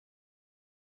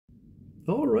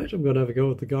All right, I'm going to have a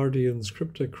go at the Guardian's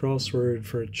Cryptic Crossword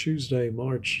for Tuesday,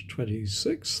 March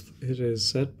 26th. It is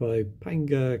set by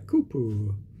Panga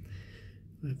Kupu.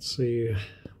 Let's see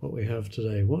what we have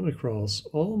today. One across,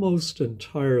 almost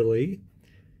entirely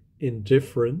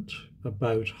indifferent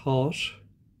about hot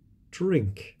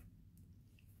drink.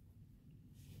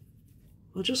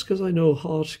 Well, just because I know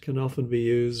hot can often be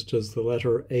used as the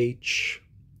letter H,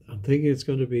 I'm thinking it's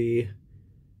going to be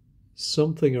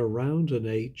something around an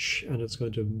H, and it's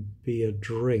going to be a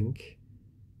drink.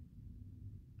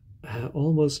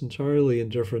 Almost entirely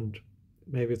indifferent.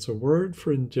 Maybe it's a word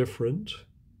for indifferent,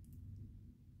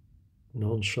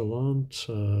 nonchalant,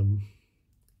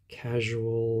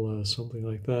 casual, something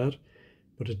like that.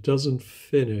 But it doesn't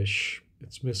finish.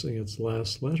 It's missing its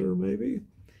last letter, maybe.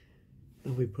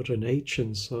 And we put an H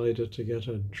inside it to get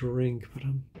a drink, but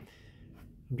I'm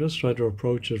just trying to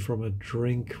approach it from a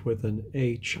drink with an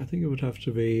H. I think it would have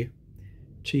to be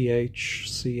TH,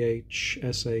 CH,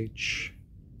 SH.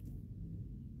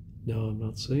 No, I'm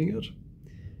not seeing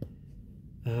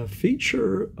it.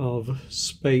 Feature of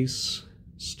space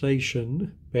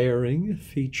station, bearing,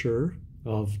 feature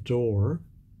of door.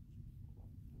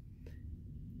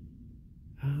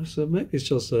 So maybe it's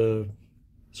just a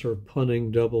sort of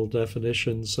punning double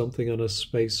definition, something on a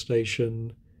space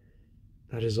station.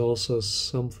 That is also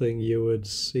something you would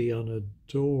see on a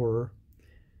door.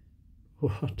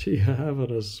 What do you have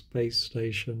on a space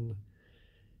station?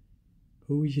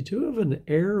 Oh, you do have an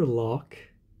airlock.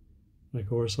 Of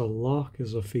course, a lock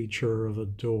is a feature of a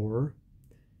door.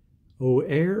 Oh,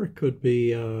 air could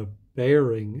be a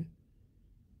bearing.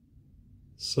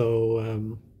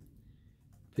 So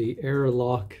the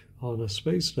airlock on a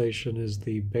space station is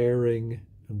the bearing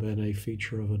and then a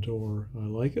feature of a door. I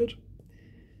like it.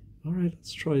 All right,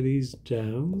 let's try these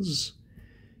downs.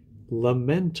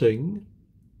 Lamenting,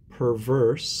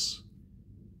 perverse,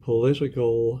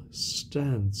 political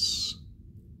stance.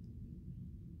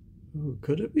 Ooh,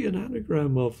 could it be an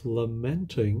anagram of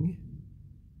lamenting?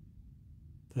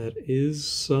 That is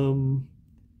some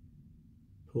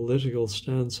political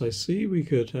stance. I see we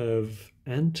could have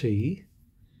then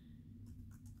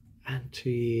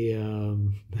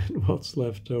what's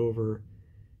left over?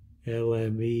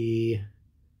 LME,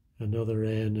 another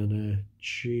N and a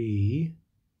G.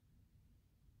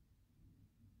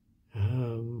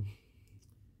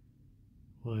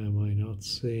 Why am I not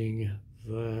seeing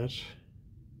that?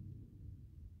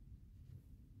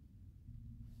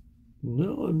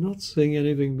 No, I'm not seeing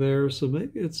anything there, so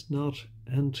maybe it's not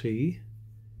anti.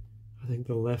 I think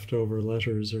the leftover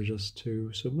letters are just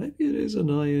two, so maybe it is an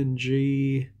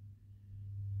ING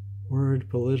word,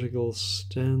 political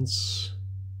stance.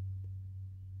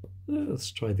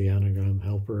 Let's try the anagram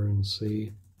helper and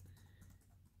see.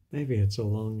 Maybe it's a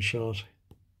long shot.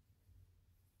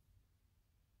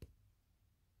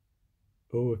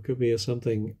 Oh, it could be a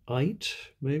something ite,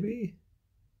 maybe?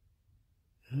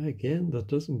 Again, that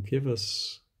doesn't give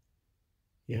us...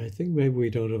 Yeah, I think maybe we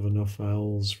don't have enough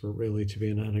vowels for it really to be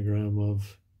an anagram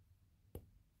of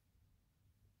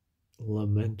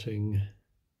lamenting.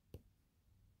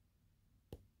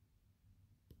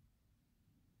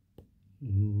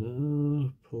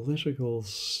 No, political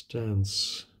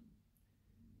stance.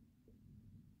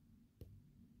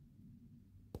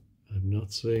 I'm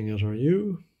not seeing it, are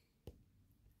you?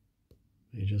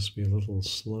 May just be a little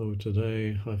slow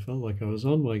today. I felt like I was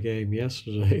on my game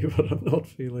yesterday, but I'm not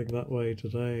feeling that way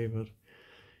today, but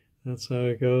that's how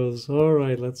it goes. All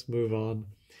right, let's move on.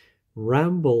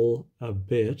 Ramble a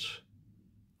bit.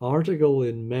 Article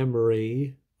in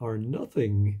memory or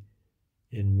nothing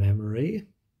in memory.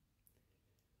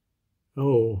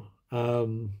 Oh,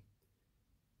 I'm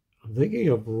thinking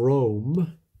of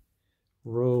Rome.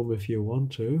 Rome if you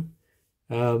want to.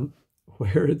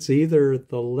 Where it's either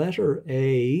the letter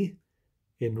A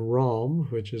in ROM,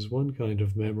 which is one kind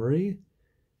of memory,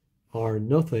 or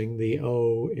nothing, the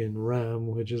O in RAM,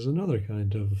 which is another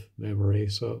kind of memory.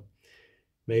 So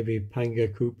maybe Panga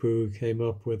Kupu came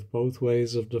up with both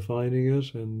ways of defining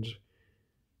it and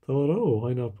thought, oh,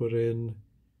 why not put in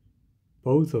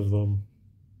both of them?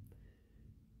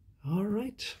 All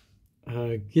right.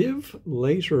 Give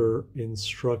later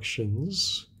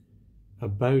instructions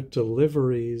about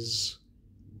deliveries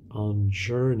on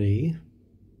journey.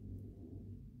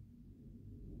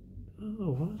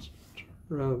 Oh, what?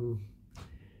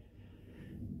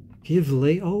 Give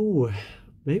late. Oh,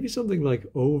 maybe something like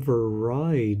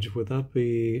override. Would that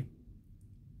be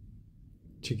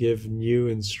to give new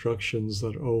instructions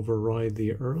that override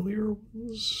the earlier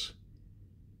ones?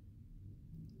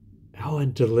 Oh,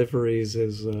 and deliveries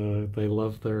is, they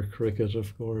love their cricket,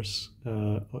 of course.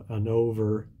 An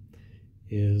over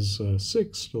is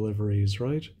 6 deliveries,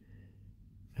 right?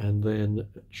 And then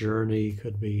journey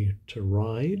could be to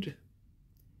ride.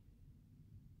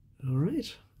 All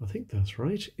right, I think that's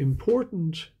right.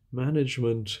 Important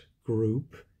management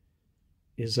group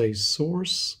is a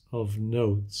source of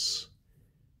notes.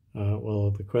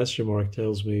 Well, the question mark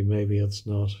tells me maybe it's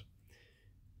not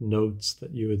notes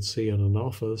that you would see in an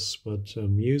office, but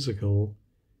musical,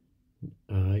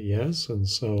 yes. And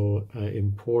so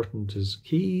important is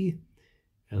key,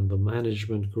 and the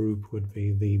management group would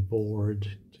be the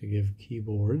board to give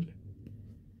keyboard.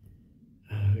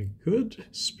 Good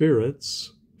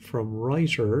spirits from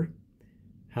writer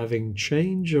having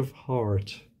change of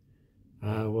heart.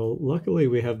 Well, luckily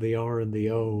we have the R and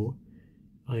the O.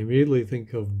 I immediately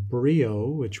think of brio,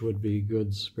 which would be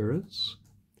good spirits.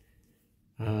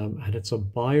 And it's a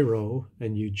biro,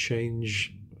 and you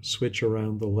switch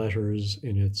around the letters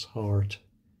in its heart.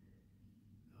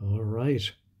 All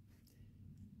right.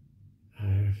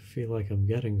 I feel like I'm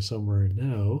getting somewhere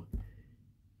now.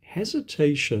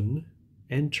 Hesitation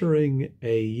entering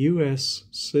a US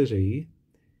city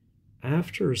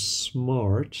after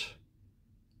smart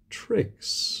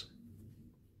tricks.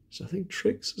 So I think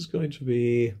tricks is going to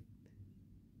be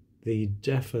the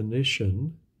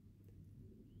definition.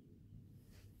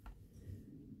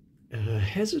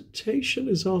 Hesitation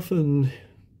is often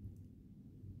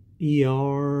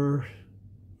ER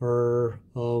or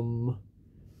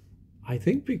I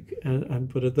think,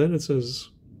 but then it says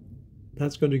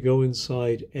that's going to go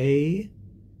inside a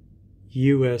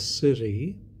US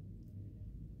city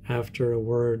after a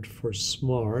word for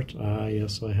smart.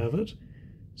 Yes, I have it.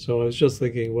 So I was just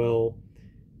thinking, well,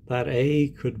 that A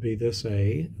could be this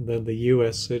A, and then the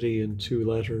US city in 2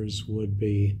 letters would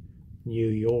be New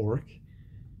York,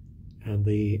 and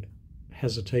the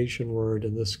hesitation word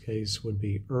in this case would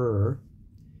be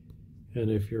and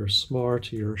if you're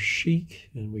smart, you're chic,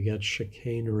 and we get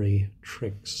chicanery,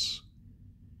 tricks.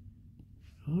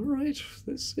 All right,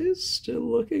 this is still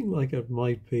looking like it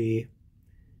might be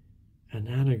an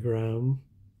anagram,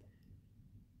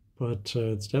 but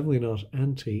it's definitely not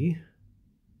anti.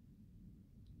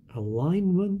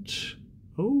 Alignment.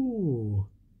 Oh,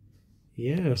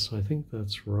 yes, I think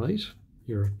that's right.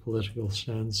 Your political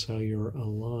stance, how you're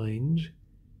aligned.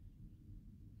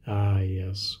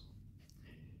 Yes.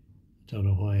 Don't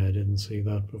know why I didn't see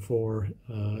that before.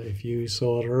 If you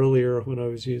saw it earlier when I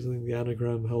was using the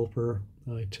anagram helper,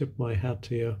 I tip my hat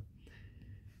to you.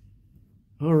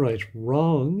 All right,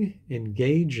 wrong,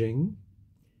 engaging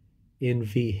in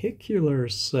vehicular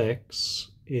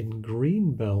sex in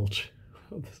Greenbelt.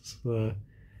 This is a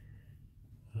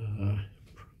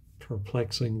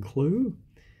perplexing clue.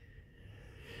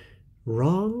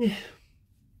 Wrong.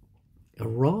 A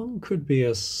wrong could be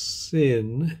a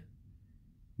sin,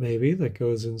 maybe, that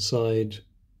goes inside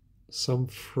some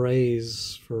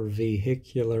phrase for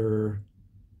vehicular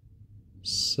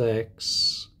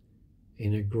sex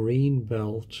in a green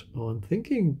belt. Oh, I'm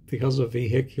thinking because of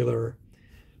vehicular,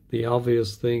 the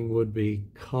obvious thing would be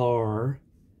car.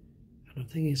 And I'm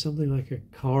thinking something like a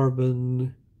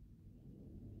carbon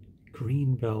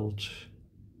green belt.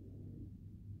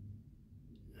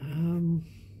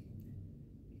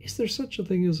 Is there such a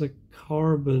thing as a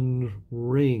carbon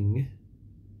ring?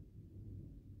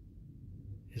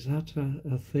 Is that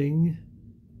a thing?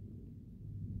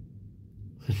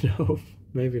 No,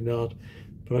 maybe not.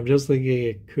 But I'm just thinking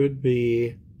it could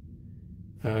be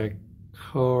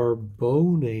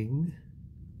carboning.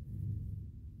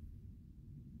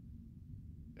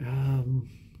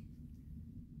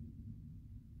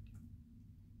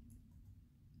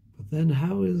 But then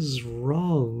how is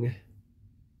wrong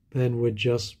then would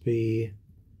just be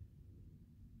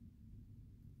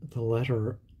the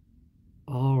letter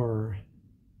R.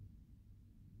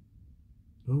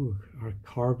 Ooh, our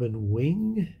carbon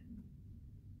wing?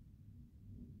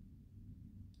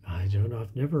 I don't know.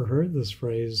 I've never heard this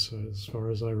phrase as far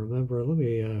as I remember. Let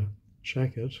me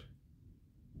check it.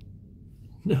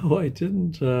 No, I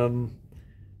didn't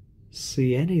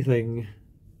see anything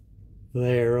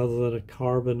there other than a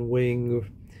carbon wing.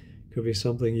 Could be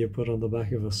something you put on the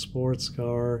back of a sports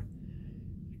car.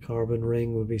 A carbon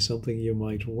ring would be something you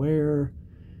might wear.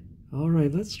 All right,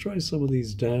 let's try some of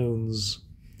these downs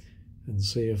and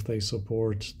see if they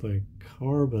support the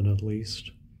carbon at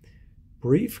least.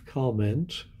 Brief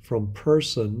comment from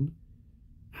person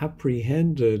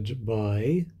apprehended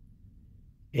by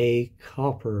a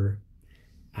copper.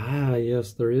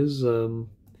 Yes, there is a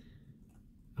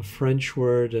French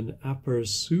word, an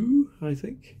aperçu, I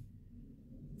think,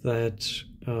 that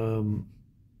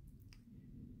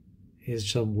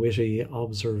is some witty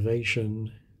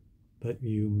observation that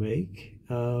you make.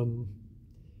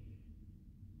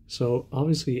 So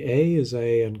obviously A is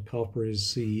A and copper is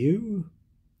Cu.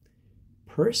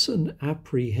 Person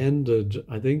apprehended,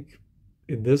 I think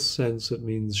in this sense it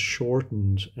means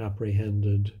shortened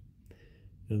apprehended.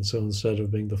 And so instead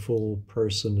of being the full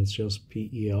person, it's just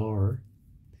PER.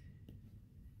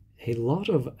 A lot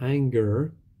of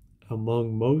anger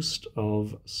among most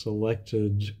of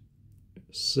selected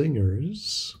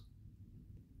singers.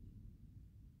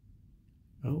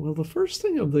 Oh, well, the first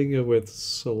thing I'm thinking of with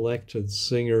selected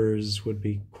singers would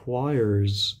be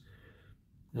choirs.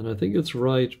 And I think it's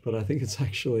right, but I think it's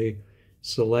actually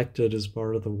selected as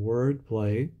part of the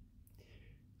wordplay.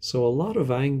 So a lot of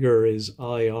anger is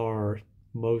IR,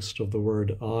 most of the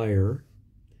word ire.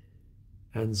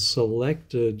 And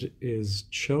selected is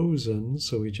chosen,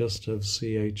 so we just have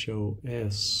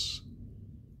CHOS.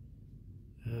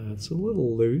 It's a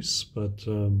little loose, but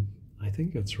I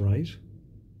think it's right.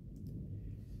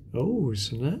 Oh,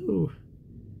 so now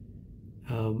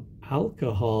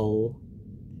alcohol,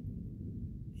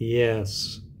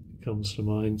 yes, comes to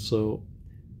mind. So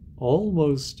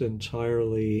almost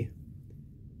entirely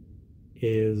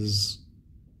is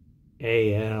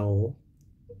AL,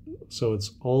 so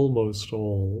it's almost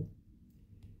all.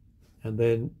 And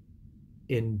then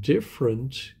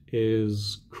indifferent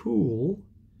is cool,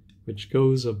 which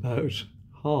goes about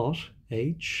hot,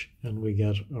 H, and we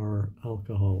get our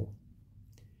alcohol.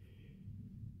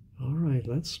 All right,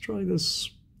 let's try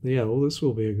this. Yeah, well, this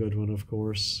will be a good one, of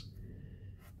course,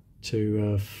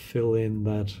 to fill in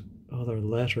that other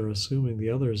letter, assuming the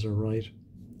others are right.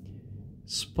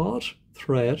 Spot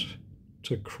threat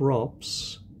to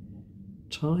crops,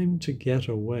 time to get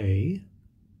away.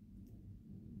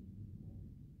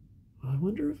 I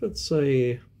wonder if it's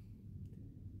a...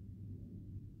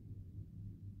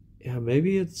 Yeah,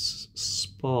 maybe it's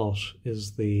spot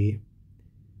is the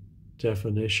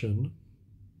definition.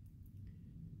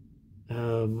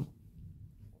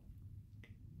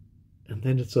 And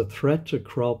then it's a threat to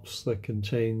crops that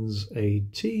contains a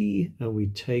T, and we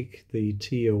take the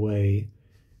T away.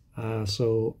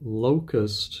 So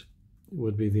locust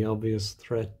would be the obvious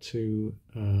threat to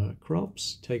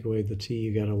crops. Take away the T,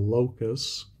 you get a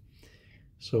locus.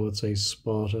 So it's a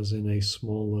spot as in a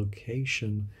small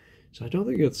location. So I don't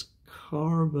think it's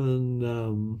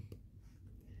carbon,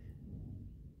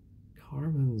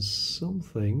 carbon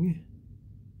something.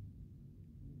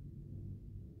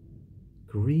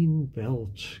 Green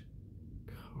belt,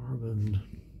 carbon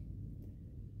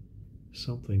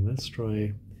something. Let's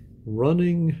try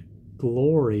running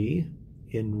glory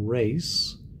in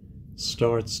race,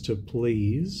 starts to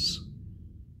please,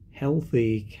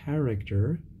 healthy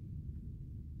character.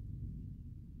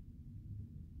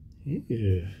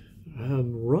 Yeah.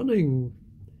 Running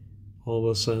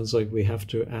almost sounds like we have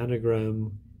to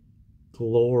anagram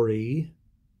glory.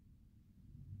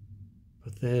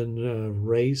 But then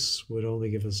race would only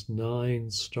give us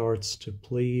 9, starts to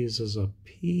please as a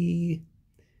P.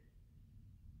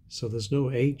 So there's no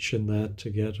H in that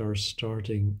to get our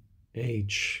starting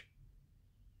H.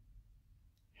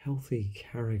 Healthy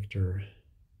character.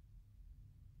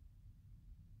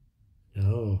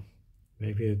 No,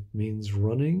 maybe it means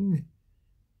running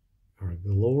or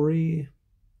glory.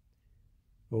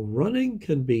 Oh, running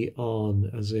can be on,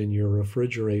 as in your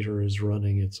refrigerator is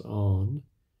running, it's on.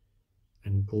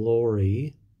 And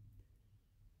glory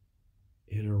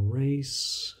in a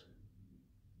race.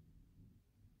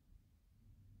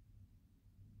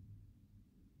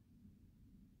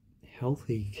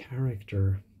 Healthy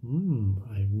character.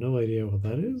 I have no idea what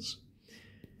that is.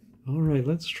 All right,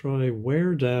 let's try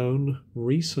wear down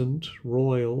recent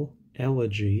royal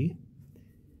elegy.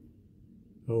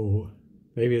 Oh,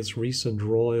 maybe it's recent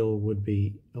royal would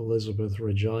be Elizabeth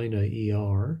Regina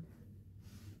ER.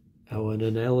 Oh, and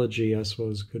an elegy, I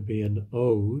suppose, could be an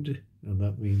ode, and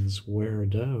that means wear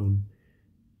down.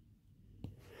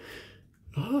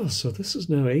 Ah, so this is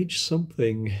now H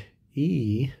something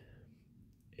E,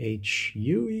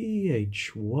 H-U-E,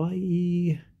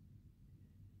 H-Y-E.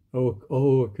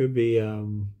 Oh, it could be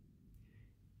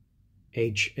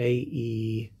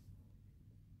H-A-E.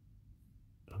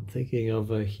 I'm thinking of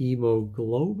a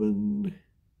hemoglobin.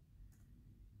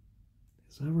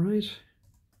 Is that right?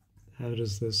 How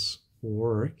does this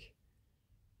work?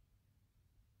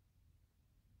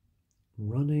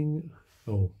 Running.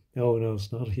 Oh no,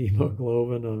 it's not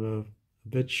hemoglobin. I'm a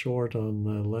bit short on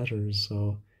letters,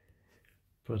 so.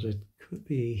 But it could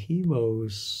be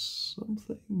hemo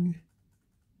something.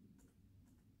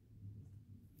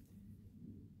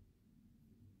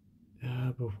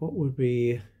 But what would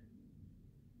be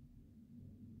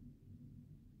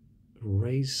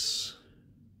race?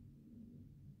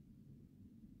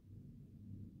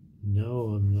 No,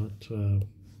 I'm not.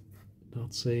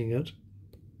 not seeing it.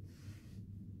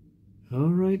 All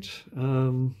right,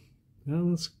 now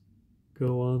let's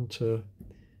go on to,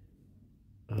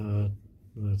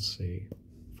 let's see,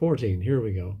 14, here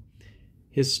we go.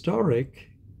 Historic,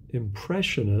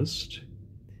 impressionist,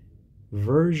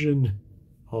 version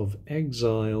of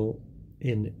exile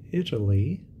in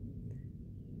Italy.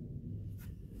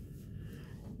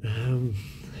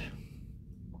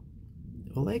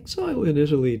 Well, exile in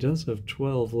Italy does have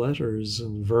 12 letters,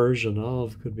 and version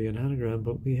of could be an anagram,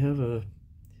 but we have a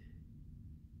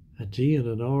D and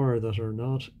an R that are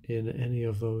not in any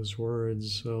of those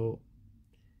words. So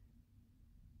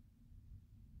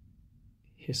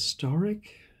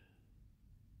historic?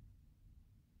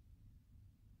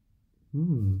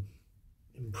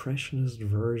 Impressionist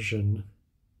version.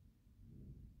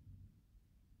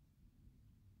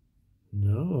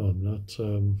 No, I'm not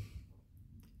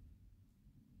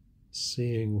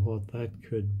seeing what that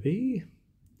could be.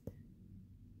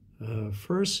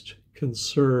 First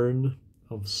concern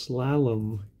of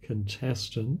slalom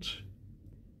contestant.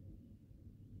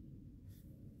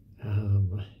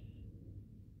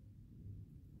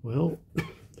 Well,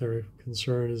 their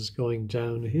concern is going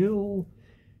downhill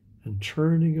and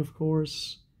turning, of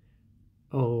course.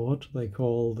 Oh, what do they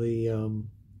call the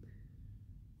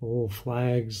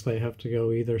flags they have to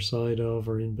go either side of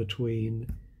or in between?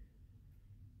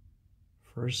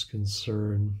 First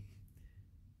concern.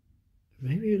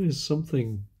 Maybe it is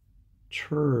something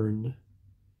turn,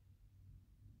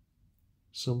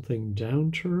 something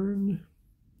downturn.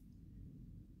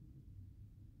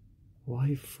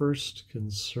 Why first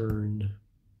concern?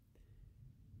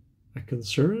 A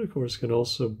concern, of course, can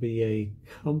also be a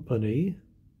company.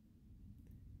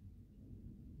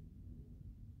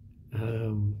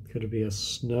 Could it be a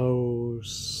snow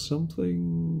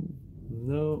something?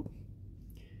 No.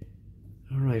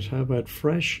 All right, how about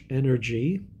fresh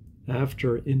energy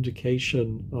after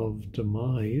indication of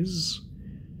demise?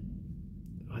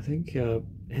 I think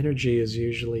energy is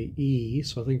usually E,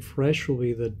 so I think fresh will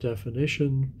be the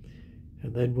definition,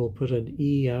 and then we'll put an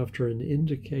E after an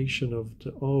indication of,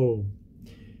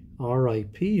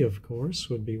 RIP, of course,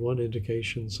 would be one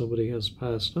indication somebody has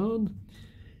passed on.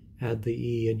 Add the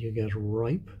E and you get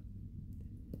ripe.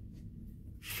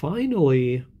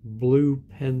 Finally, blue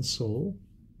pencil,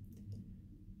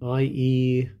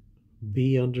 i.e.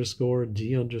 B underscore,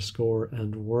 D underscore,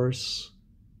 and worse,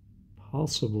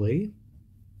 possibly.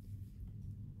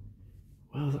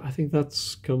 Well, I think that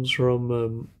comes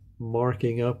from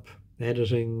marking up,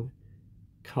 editing,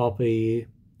 copy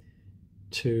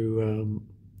to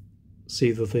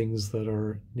see the things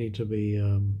that need to be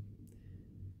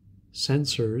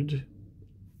censored.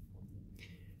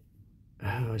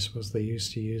 I suppose they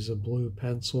used to use a blue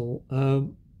pencil.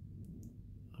 I'm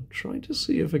trying to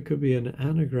see if it could be an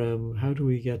anagram. How do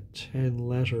we get 10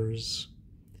 letters?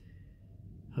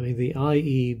 I mean, the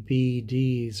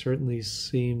IEBD certainly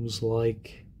seems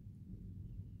like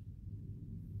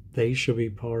they should be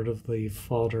part of the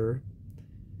fodder.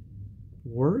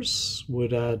 Worse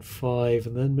would add 5,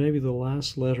 and then maybe the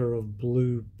last letter of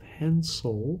blue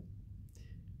pencil,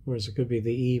 whereas it could be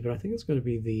the E, but I think it's going to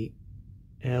be the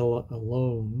L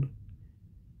alone.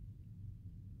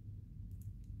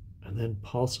 And then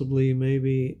possibly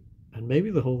maybe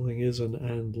the whole thing is an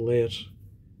and lit,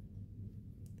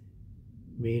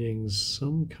 meaning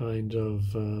some kind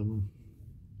of,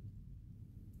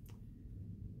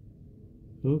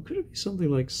 could it be something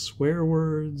like swear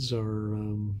words or,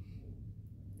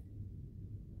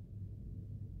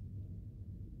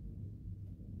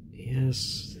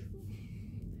 yes,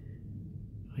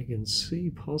 I can see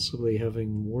possibly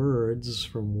having words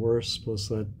from worse plus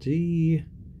that D.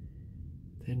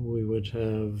 Then we would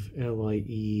have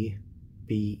LIEBE.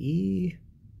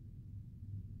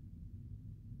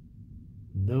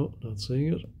 No, not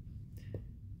seeing it.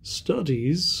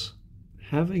 Studies,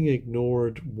 having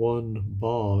ignored one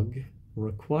bog,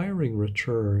 requiring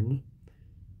return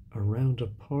around a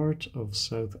part of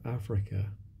South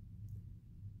Africa.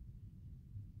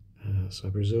 So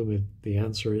I presume the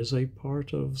answer is a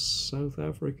part of South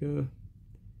Africa.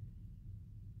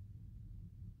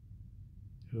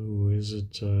 Oh, is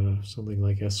it something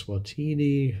like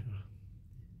Eswatini?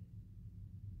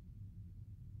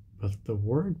 But the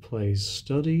wordplay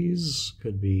studies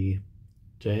could be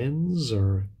dens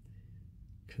or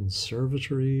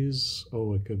conservatories.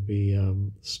 Oh, it could be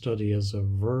study as a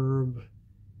verb,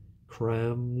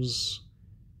 crams.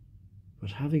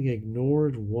 But having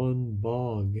ignored one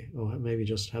bog, maybe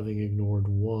just having ignored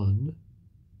one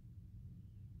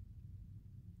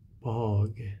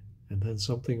bog, and then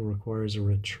something requires a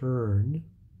return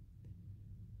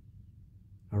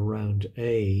around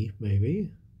A,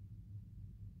 maybe.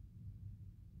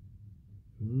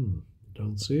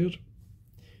 Don't see it.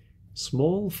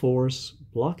 Small force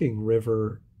blocking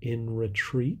river in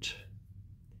retreat.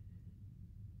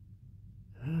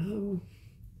 I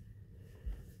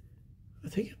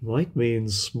think it might mean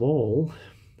small,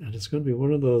 and it's going to be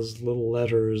one of those little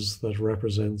letters that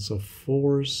represents a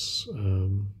force,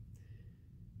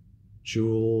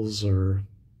 joules, or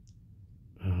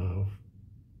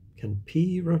can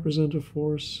P represent a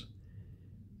force?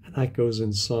 And that goes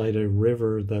inside a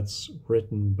river that's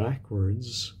written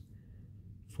backwards.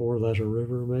 Four-letter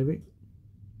river, maybe?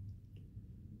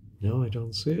 No, I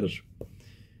don't see it.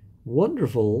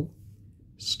 Wonderful.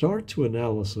 Start to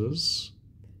analysis.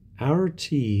 Our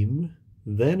team,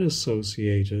 then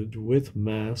associated with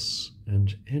mass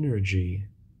and energy.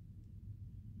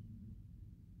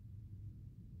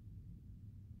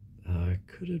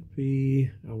 Could it be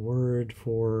a word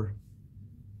for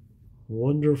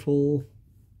wonderful?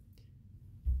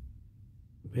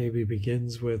 Maybe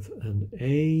begins with an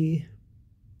A.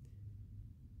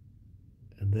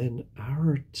 And then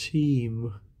our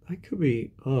team, that could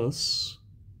be us.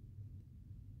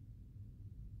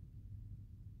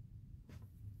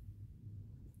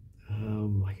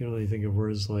 I can only think of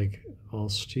words like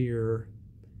austere.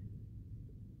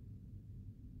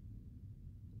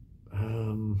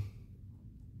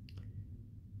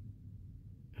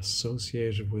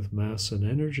 Associated with mass and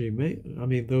energy. I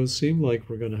mean, those seem like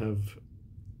we're going to have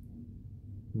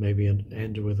maybe an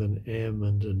end with an M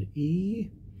and an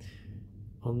E.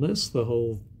 On this,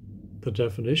 the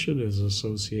definition is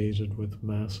associated with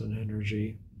mass and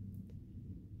energy.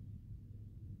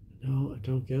 No, I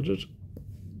don't get it.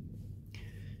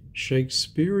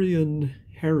 Shakespearean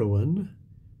heroine,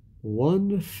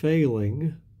 one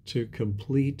failing to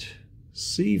complete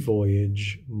sea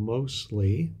voyage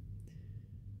mostly.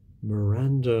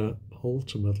 Miranda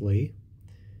ultimately.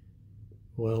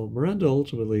 Well, Miranda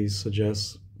ultimately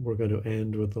suggests we're going to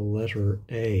end with the letter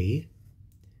A.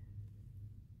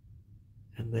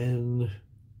 And then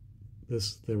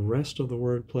the rest of the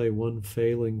wordplay, one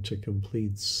failing to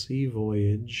complete sea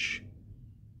voyage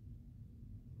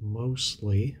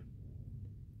mostly.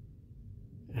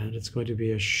 And it's going to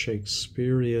be a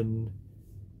Shakespearean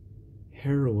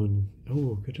heroine.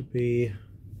 Oh, could it be?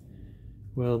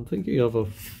 Well, I'm thinking of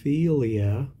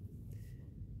Ophelia,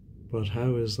 but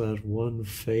how is that one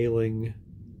failing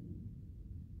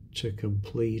to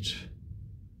complete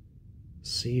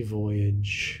sea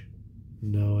voyage?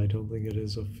 No, I don't think it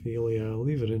is Ophelia. I'll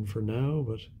leave it in for now,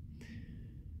 but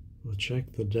we'll check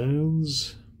the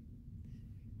downs.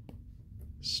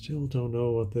 Still don't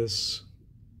know what this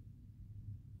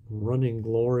running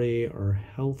glory or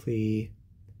healthy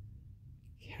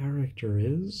character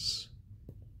is.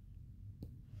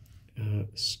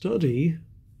 Study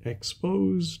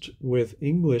exposed with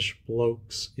English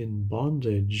blokes in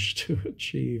bondage to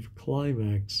achieve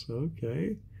climax.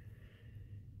 Okay.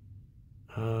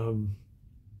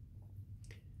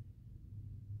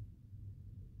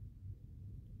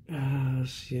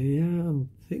 Yeah, I'm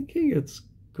thinking it's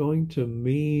going to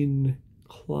mean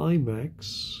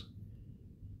climax.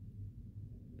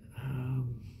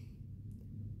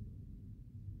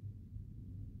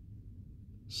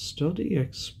 Study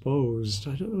exposed.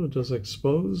 I don't know, does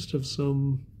exposed have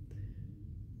some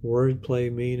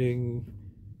wordplay meaning?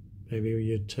 Maybe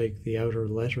you'd take the outer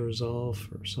letters off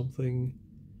or something.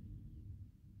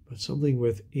 But something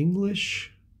with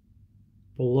English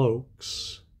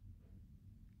blokes.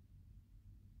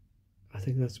 I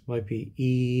think that might be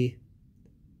E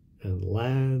and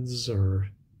lads or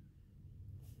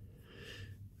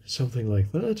something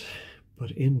like that. But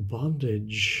in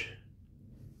bondage.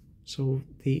 So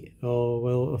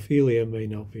Ophelia may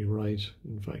not be right.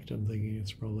 In fact, I'm thinking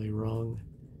it's probably wrong.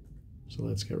 So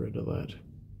let's get rid of that.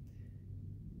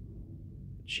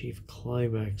 Chief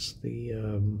climax,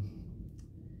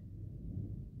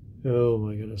 oh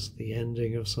my goodness, the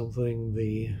ending of something,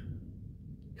 the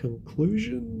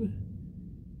conclusion.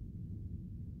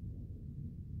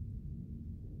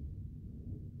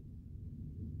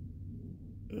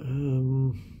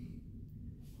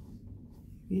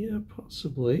 Yeah,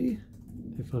 possibly,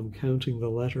 if I'm counting the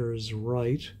letters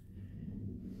right.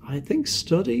 I think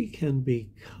study can be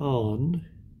con.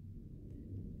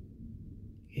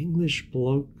 English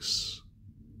blokes.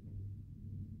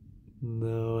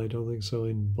 No, I don't think so.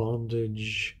 In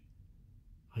bondage,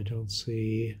 I don't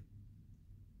see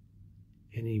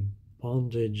any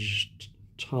bondage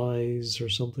ties or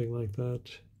something like that.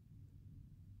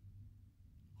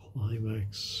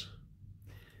 Climax.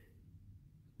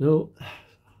 No,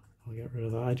 I'll get rid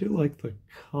of that. I do like the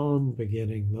con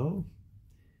beginning though.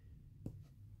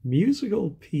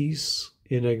 Musical piece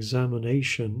in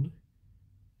examination.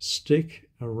 Stick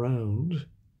around.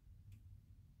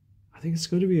 I think it's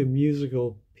going to be a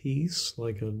musical piece,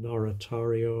 like an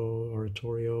oratorio,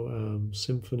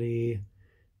 symphony,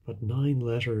 but 9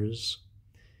 letters.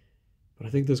 But I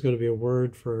think there's going to be a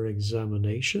word for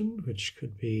examination, which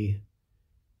could be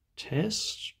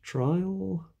test,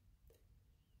 trial,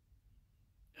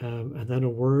 and then a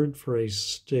word for a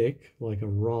stick, like a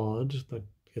rod that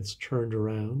gets turned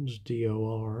around,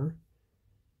 D-O-R.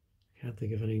 Can't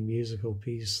think of any musical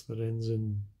piece that ends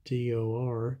in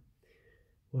D-O-R.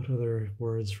 What other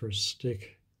words for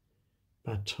stick?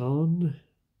 Baton?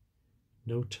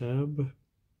 Notab?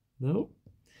 No.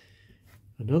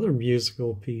 Another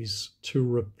musical piece, to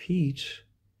repeat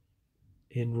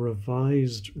in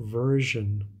revised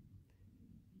version.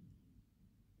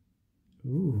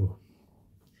 Ooh.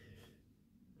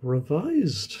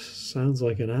 Revised sounds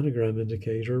like an anagram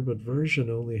indicator, but version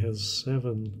only has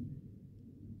 7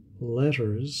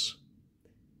 letters.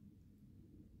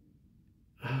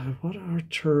 What are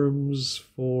terms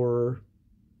for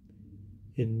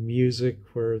in music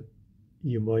where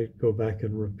you might go back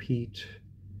and repeat?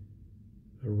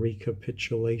 A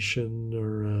recapitulation,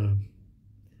 or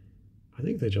I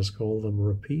think they just call them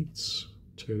repeats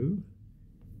too.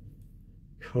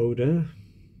 Coda.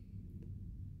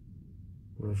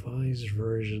 Revised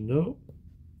version, no.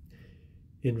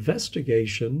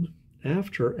 Investigation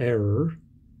after error,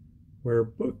 where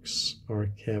books are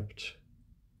kept.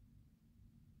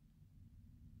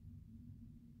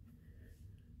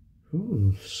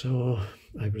 So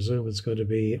I presume it's going to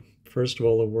be, first of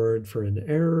all, a word for an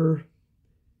error,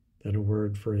 then a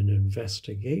word for an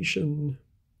investigation,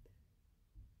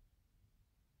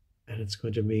 and it's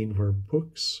going to mean where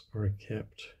books are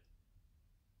kept.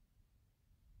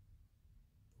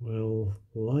 Well,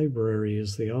 library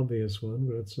is the obvious one,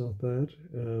 but it's not that.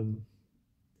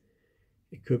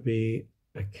 It could be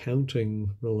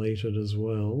accounting related as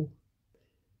well.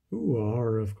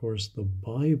 Are, of course, the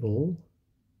Bible.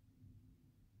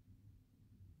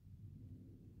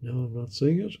 No, I'm not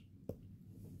seeing it.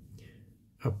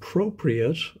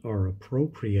 Appropriate, or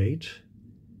appropriate,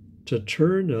 to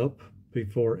turn up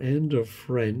before end of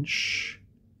French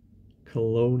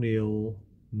colonial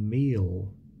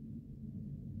meal.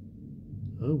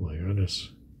 Oh my goodness.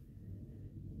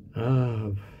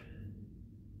 I'm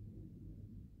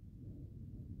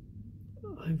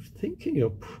thinking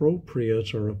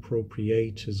appropriate or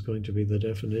appropriate is going to be the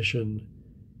definition.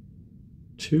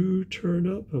 To turn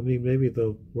up? I mean, maybe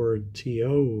the word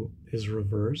to is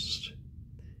reversed.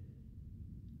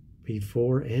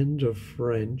 Before end of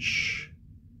French.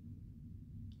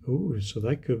 Oh, so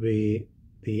that could be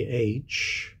the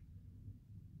H.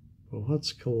 Well,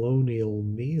 what's colonial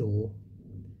meal?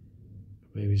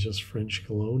 Maybe it's just French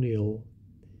colonial.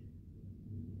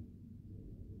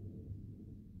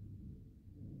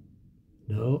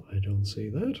 No, I don't see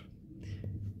that.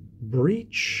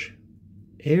 Breach,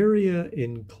 area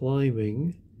in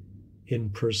climbing in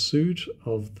pursuit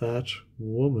of that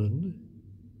woman.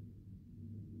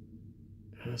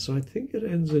 So I think it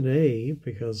ends in A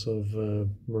because of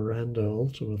Miranda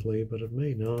ultimately, but it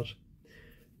may not.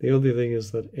 The only thing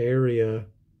is that area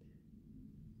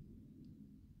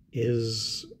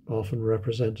is often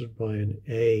represented by an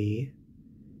A.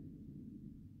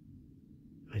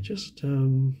 I just,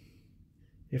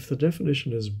 if the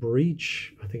definition is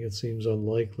breach, I think it seems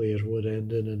unlikely it would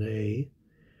end in an A.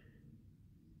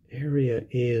 Area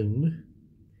in,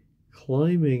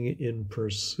 climbing in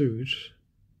pursuit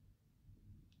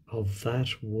of that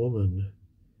woman.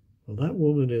 Well, that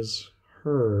woman is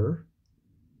her.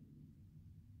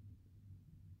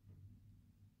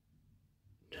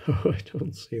 No, I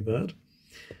don't see that.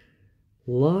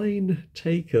 Line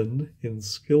taken in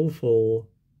skillful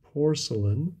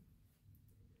porcelain.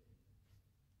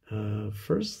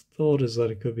 First thought is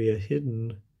that it could be a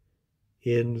hidden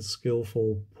in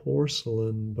skillful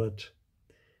porcelain, but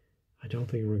I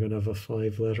don't think we're going to have a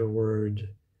 5-letter word.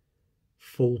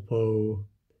 Fulpo,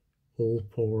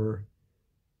 ulpor.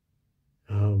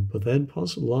 But then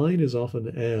line is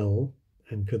often L,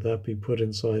 and could that be put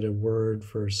inside a word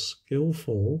for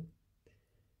skillful?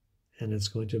 And it's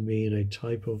going to mean a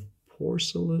type of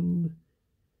porcelain.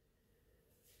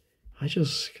 I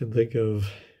just can think of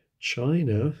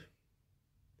China.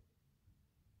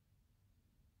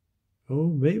 Oh,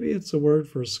 maybe it's a word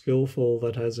for skillful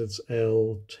that has its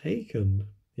L taken.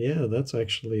 Yeah, that's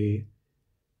actually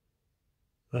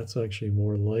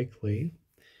more likely.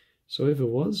 So if it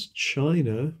was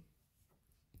China,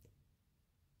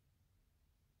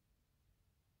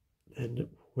 then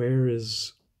where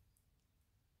is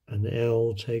an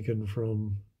L taken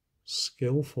from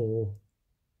skillful?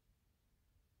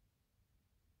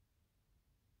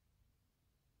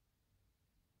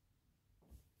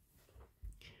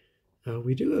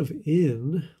 We do have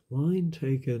in, line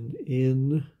taken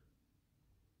in.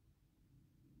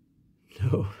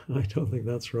 No, I don't think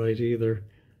that's right either.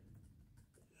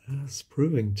 It's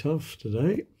proving tough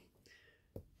today.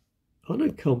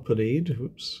 Unaccompanied,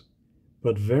 oops,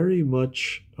 but very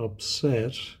much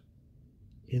upset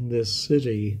in this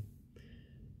city.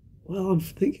 Well, I'm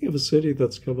thinking of a city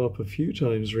that's come up a few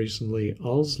times recently,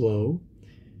 Oslo,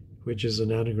 which is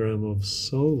an anagram of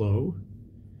solo.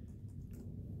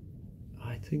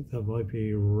 I think that might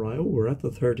be right. Oh, we're at the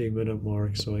 30-minute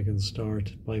mark, so I can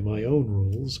start by my own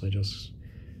rules. I just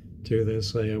do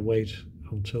this. I wait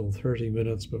until 30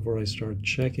 minutes before I start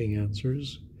checking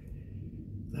answers.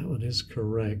 That one is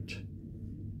correct.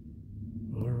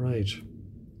 All right.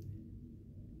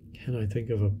 Can I think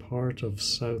of a part of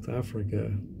South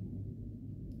Africa?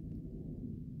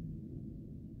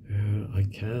 I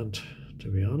can't, to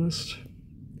be honest.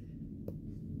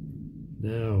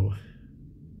 Now,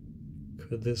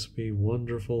 could this be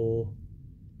wonderful?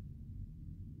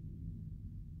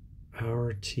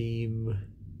 Our team,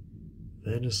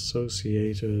 then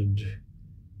associated.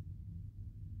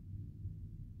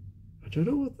 I don't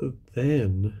know what the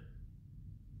then,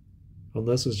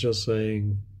 unless it's just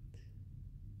saying,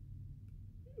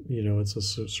 you know, it's a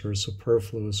sort of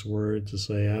superfluous word to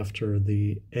say after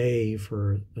the A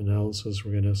for analysis,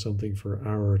 we're going to have something for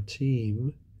our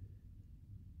team.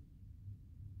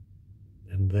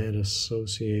 And then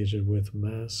associated with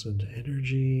mass and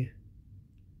energy.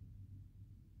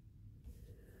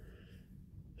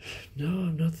 No,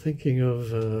 I'm not thinking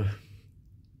of,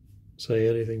 say,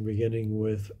 anything beginning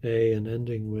with A and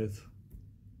ending with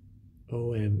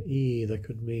O-M-E that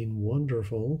could mean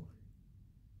wonderful.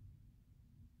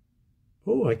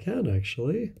 Oh, I can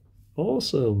actually.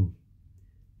 Awesome.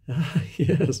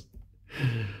 Yes.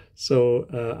 So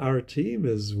our team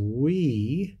is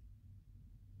we.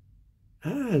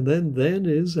 And then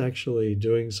is actually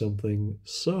doing something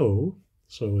so.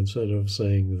 So instead of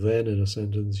saying then in a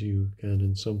sentence, you can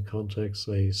in some context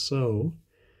say so.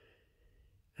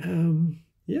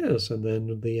 Yes, and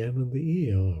then the M and the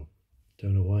E. Oh,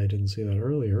 don't know why I didn't see that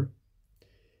earlier.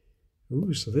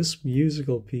 Ooh, so this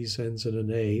musical piece ends in an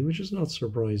A, which is not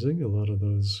surprising. A lot of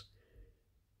those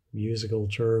musical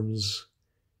terms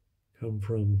come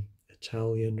from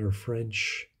Italian or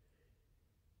French.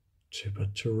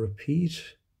 But to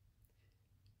repeat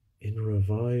in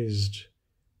revised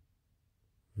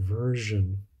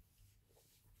version,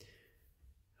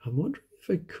 I'm wondering if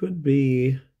it could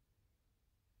be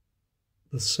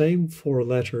the same 4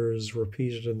 letters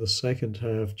repeated in the second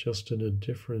half, just in a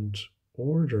different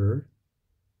order.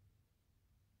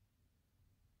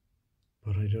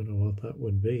 But I don't know what that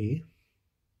would be.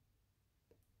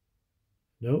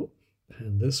 No,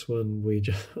 and this one we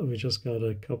just got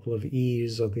a couple of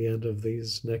E's at the end of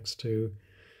these next two.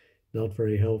 Not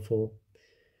very helpful.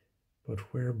 But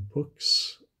where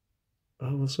books...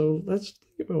 Oh, so let's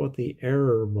think about what the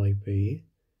error might be.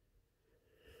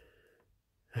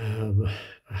 A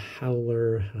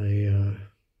howler, a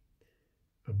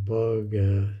bug,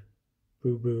 a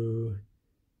boo-boo.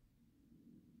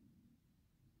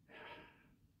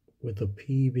 Would the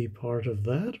P be part of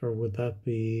that, or would that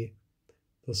be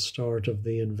the start of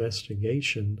the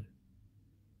investigation?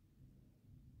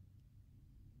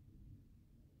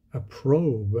 A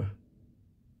probe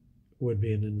would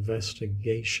be an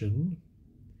investigation,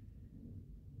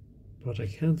 but I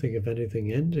can't think of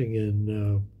anything ending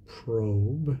in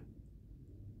probe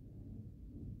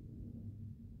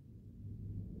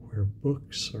where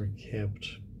books are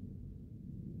kept.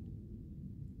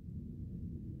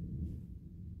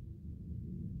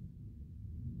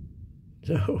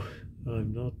 No,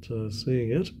 I'm not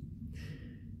seeing it.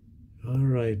 All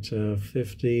right,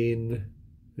 15.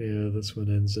 Yeah, this one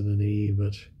ends in an E,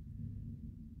 but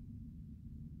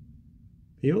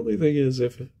the only thing is,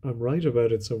 if I'm right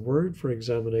about it, it's a word for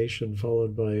examination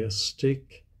followed by a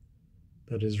stick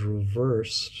that is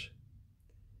reversed.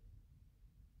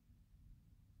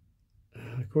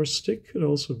 Of course, stick could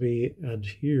also be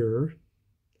adhere,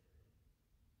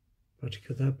 but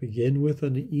could that begin with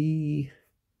an E?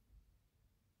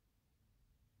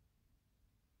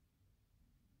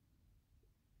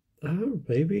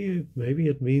 Maybe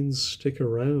it means stick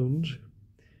around,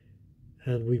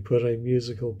 and we put a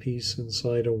musical piece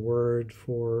inside a word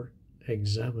for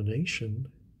examination.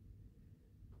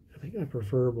 I think I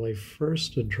prefer my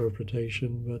first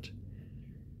interpretation, but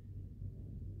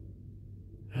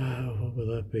what would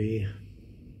that be?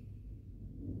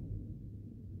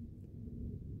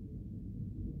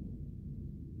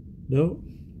 No.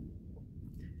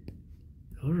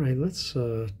 All right, let's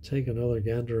take another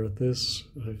gander at this.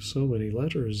 I have so many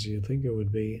letters, you'd think it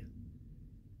would be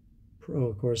Pro,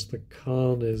 of course, the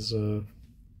con is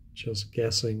just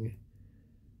guessing.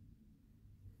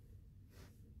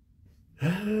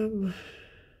 Oh,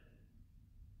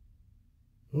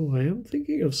 I am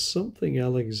thinking of something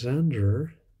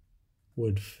Alexander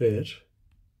would fit.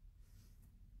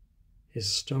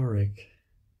 Historic,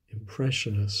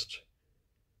 impressionist,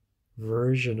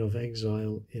 version of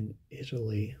exile in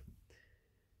Italy.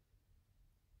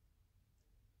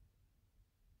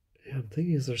 Yeah, I'm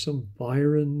thinking, is there some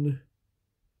Byron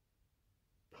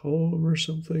poem or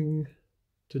something?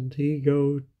 Didn't he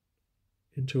go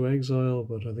into exile,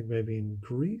 but I think maybe in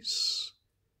Greece?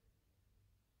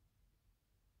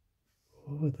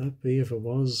 What would that be if it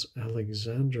was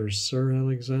Alexander, Sir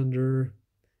Alexander?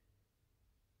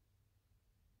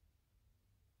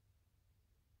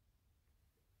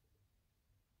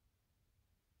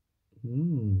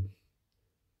 And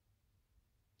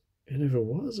if it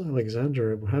was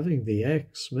Alexander, having the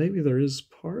X, maybe there is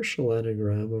partial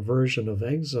anagram, a version of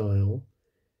exile.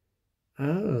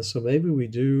 Ah, so maybe we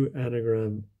do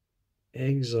anagram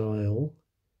exile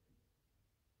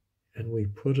and we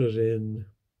put it in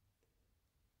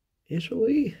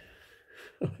Italy?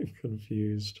 I'm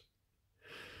confused.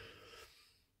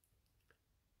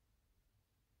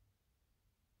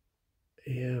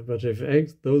 Yeah, but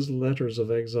if those letters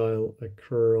of exile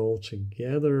occur all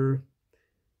together,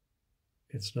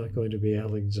 it's not going to be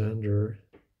Alexander.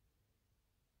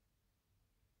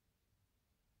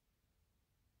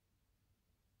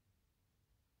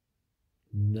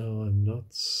 No, I'm not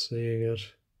seeing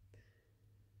it.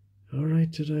 All right,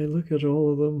 did I look at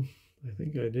all of them? I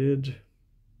think I did.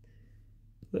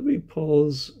 Let me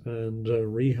pause and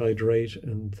rehydrate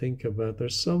and think about,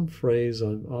 there's some phrase,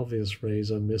 an obvious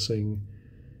phrase I'm missing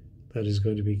that is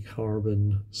going to be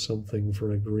carbon something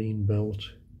for a green belt.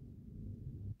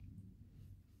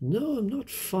 No, I'm not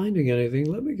finding anything.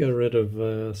 Let me get rid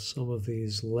of some of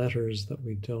these letters that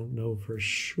we don't know for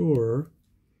sure.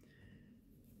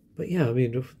 But yeah, I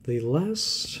mean, the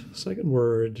second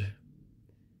word,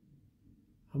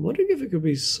 I'm wondering if it could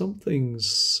be something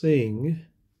sing,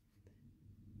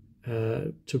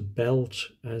 to belt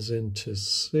as in to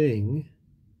sing.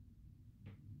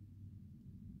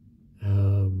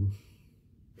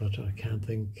 But I can't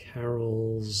think.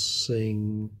 Carols,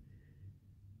 sing,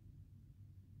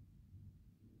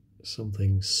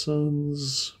 something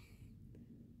sons.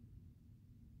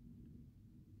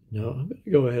 No, I'm going to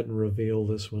go ahead and reveal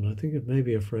this one. I think it may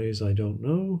be a phrase I don't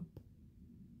know.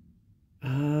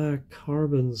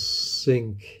 Carbon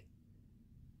sink.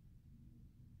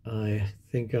 I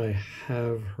think I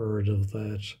have heard of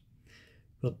that,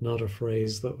 but not a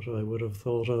phrase that I would have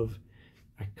thought of.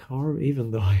 Even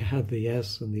though I had the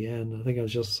S in the end, I think I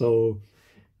was just so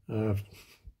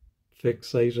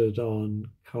fixated on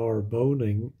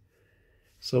carboning.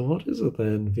 So what is it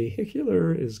then?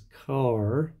 Vehicular is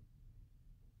car.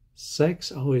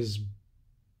 Sex, is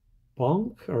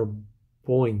bonk or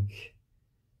boink?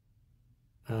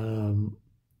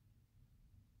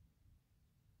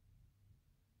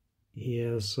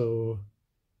 Yeah, so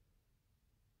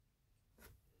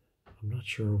I'm not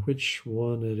sure which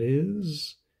one it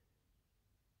is.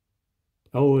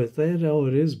 Oh, it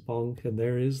is bonk, and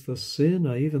there is the sin.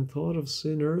 I even thought of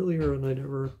sin earlier,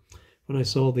 and when I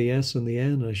saw the S in the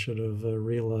N, I should have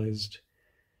realized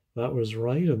that was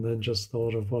right, and then just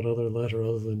thought of what other letter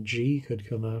other than G could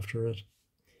come after it.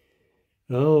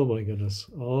 Oh my goodness.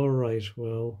 All right,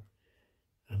 well,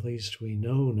 at least we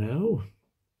know now.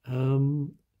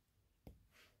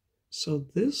 So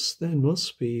this then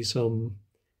must be some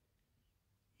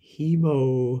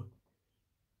hemo.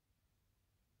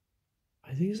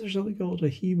 I think, is there something called a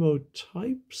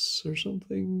hemotypes or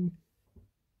something?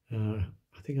 I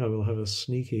think I will have a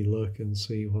sneaky look and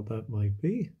see what that might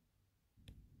be.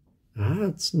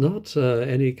 It's not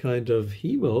any kind of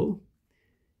hemo.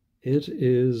 It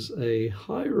is a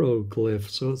hieroglyph,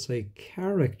 so it's a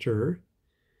character.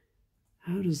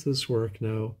 How does this work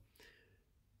now?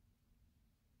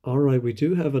 All right, we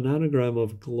do have an anagram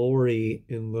of glory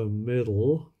in the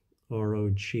middle,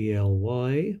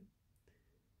 ROGLY.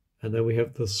 And then we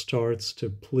have the starts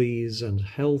to please and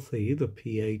healthy, the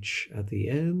PH at the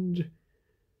end.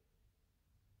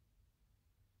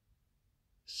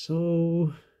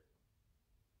 So,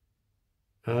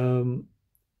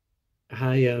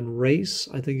 high and race,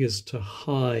 I think, is to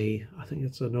high. I think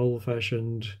it's an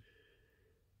old-fashioned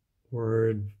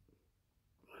word,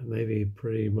 maybe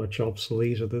pretty much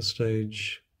obsolete at this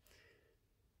stage,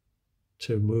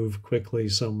 to move quickly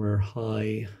somewhere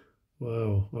high.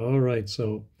 Wow. All right,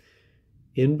 so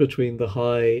in between the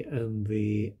high and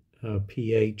the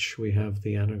PH, we have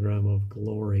the anagram of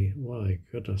glory. My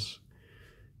goodness,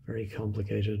 very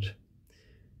complicated.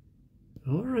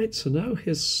 All right, so now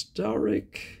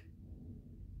historic.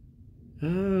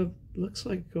 Looks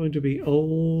like going to be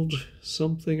old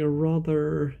something or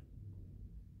other.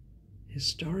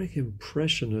 Historic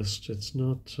impressionist. It's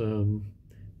not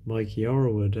Mike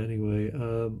Yarwood anyway.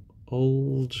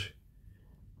 Old.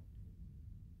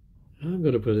 I'm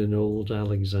going to put in old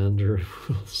Alexander.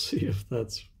 We'll see if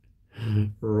that's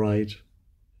right.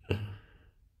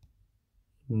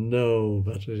 No,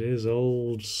 but it is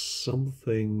old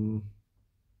something.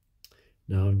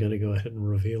 Now I'm going to go ahead and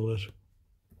reveal it.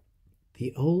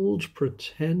 The Old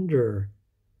Pretender.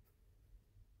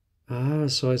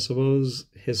 So I suppose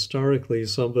historically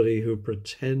somebody who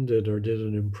pretended or did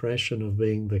an impression of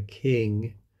being the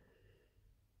king.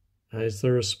 Is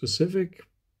there a specific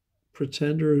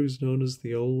pretender who's known as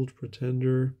the Old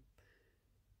Pretender?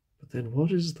 But then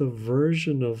what is the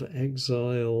version of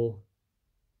exile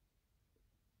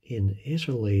in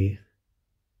Italy?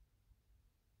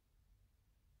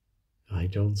 I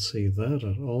don't see that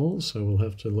at all, so we'll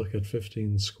have to look at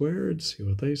 15 squared, see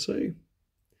what they say.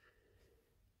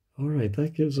 All right,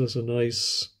 that gives us a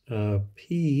nice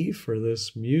P for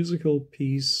this musical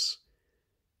piece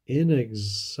in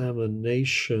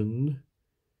examination.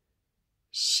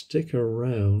 Stick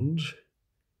around.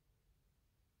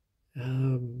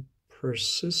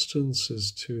 Persistence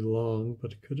is too long,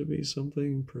 but could it be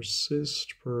something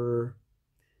persist per...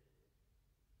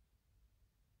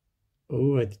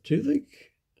 Oh, I do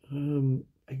think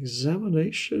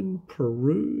examination,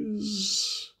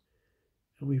 peruse,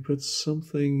 and we put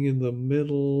something in the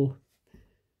middle.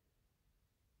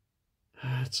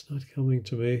 It's not coming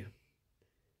to me.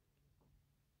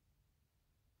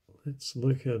 Let's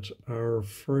look at our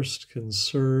first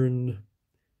concern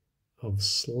of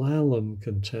slalom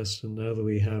contestant now that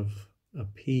we have a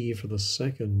P for the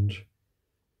second.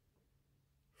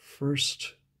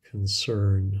 First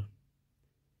concern.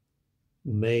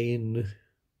 Main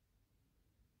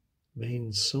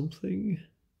something.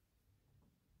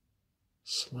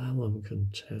 Slalom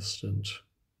contestant.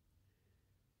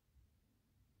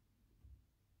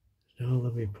 Now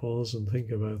let me pause and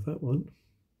think about that one.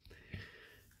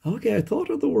 Okay, I thought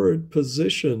of the word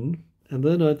position, and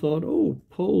then I thought, oh,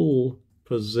 pole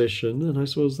position, and I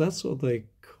suppose that's what they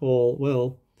call,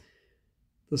 well,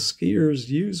 the skiers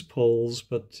use poles,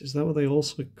 but is that what they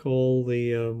also call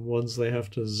the ones they have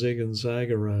to zig and zag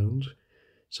around?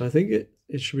 So I think it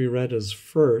should be read as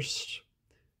first.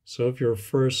 So if you're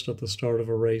first at the start of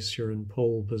a race, you're in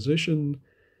pole position.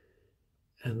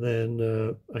 And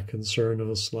then a concern of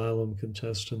a slalom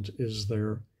contestant is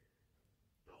their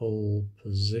pole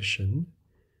position.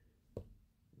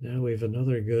 Now we have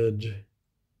another good...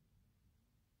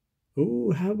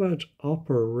 Oh, how about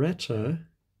operetta?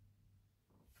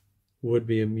 Would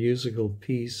be a musical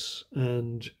piece,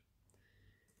 and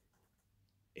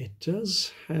it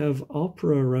does have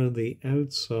opera around the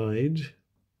outside.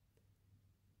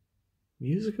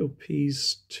 Musical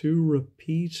piece to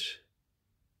repeat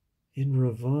in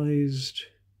revised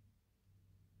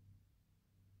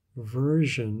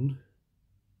version.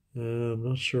 I'm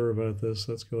not sure about this.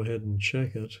 Let's go ahead and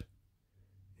check it.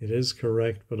 It is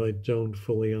correct, but I don't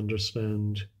fully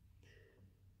understand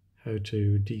how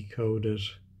to decode it.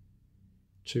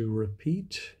 To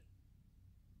repeat.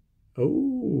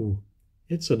 Oh,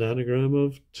 it's an anagram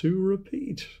of to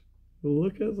repeat.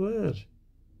 Look at that.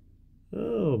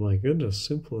 Oh my goodness,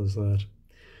 simple as that.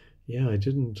 Yeah, I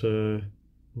didn't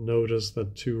notice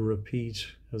that to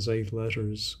repeat has 8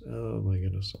 letters. Oh my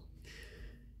goodness.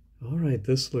 All right,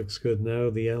 this looks good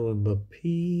now. The L and the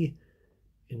P.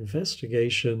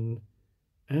 Investigation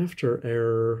after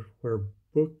error where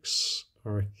books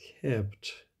are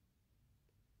kept.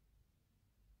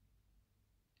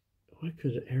 What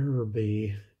could error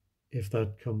be if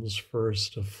that comes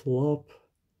first? A flop,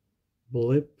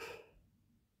 blip,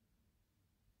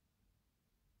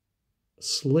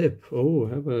 slip. Oh,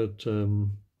 how about I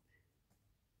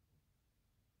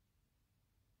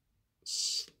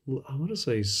want to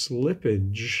say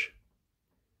slippage,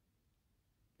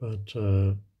 but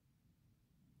that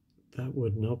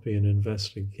would not be an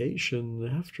investigation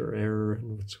after error.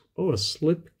 Oh, a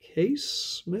slip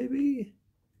case, maybe?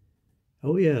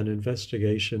 Oh yeah, an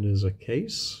investigation is a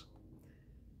case,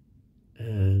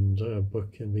 and a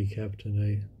book can be kept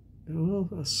in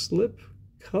a slip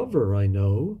cover, I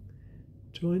know.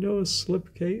 Do I know a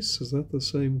slip case? Is that the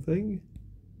same thing?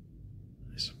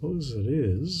 I suppose it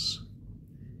is.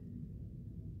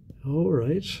 All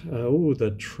right. Oh,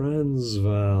 the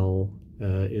Transvaal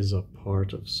is a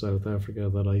part of South Africa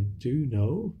that I do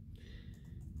know.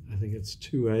 I think it's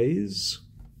 2 A's.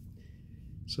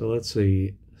 So let's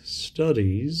see.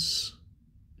 Studies,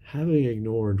 having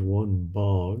ignored one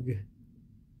bog,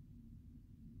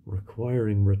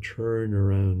 requiring return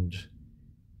around.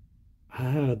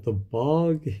 The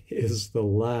bog is the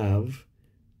lav,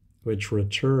 which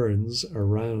returns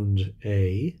around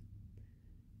A.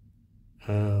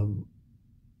 And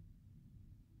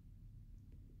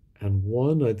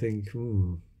one, I think,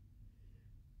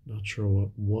 not sure what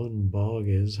one bog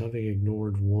is, having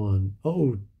ignored one.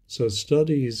 Oh, so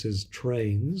studies is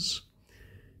trains,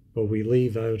 but we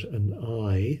leave out an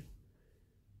I,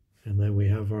 and then we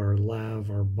have our lav,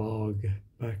 our bog,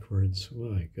 backwards.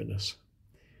 My goodness.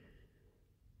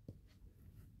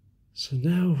 So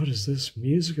now, what is this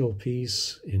musical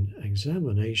piece in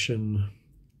examination?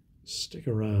 Stick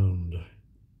around.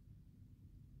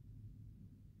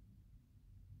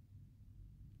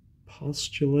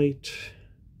 Postulate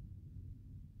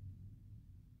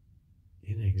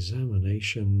in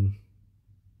examination.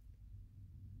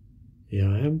 Yeah,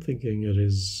 I am thinking it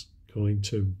is going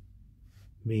to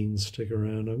mean stick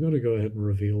around. I'm going to go ahead and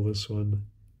reveal this one.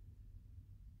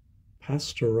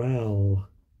 Pastoral.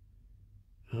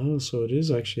 Oh, so it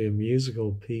is actually a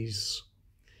musical piece.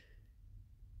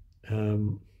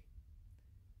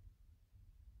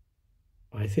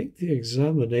 I think the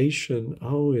examination,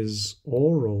 is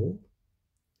oral,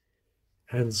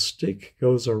 and stick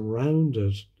goes around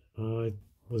it. I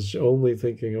was only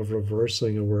thinking of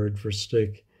reversing a word for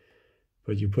stick,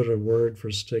 but you put a word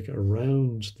for stick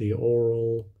around the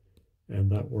oral, and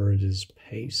that word is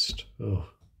paste. Oh,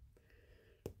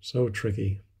 so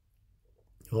tricky.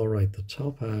 All right, the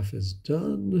top half is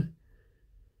done.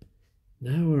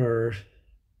 Now our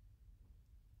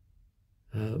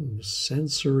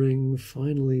censoring,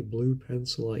 finally, blue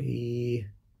pencil, i.e.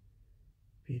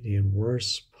 median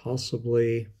worse,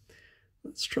 possibly.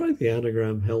 Let's try the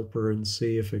anagram helper and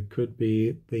see if it could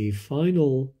be the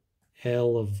final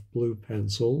L of blue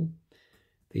pencil,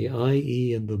 the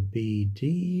IE and the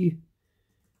BD,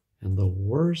 and the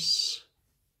worse.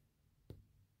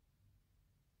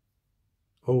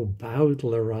 Oh,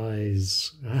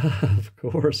 Bowdlerize, of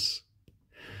course,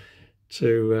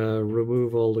 to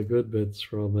remove all the good bits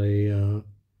from a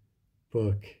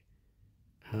book.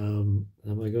 Am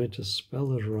I going to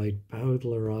spell it right?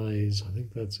 Bowdlerize, I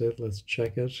think that's it. Let's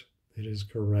check it. It is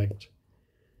correct.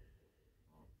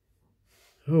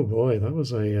 Oh boy, that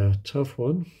was a tough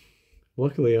one.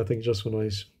 Luckily, I think just when I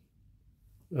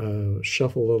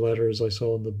shuffled the letters, I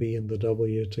saw the B and the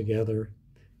W together,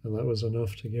 and that was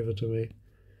enough to give it to me.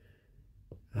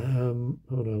 Oh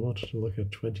no, I wanted to look at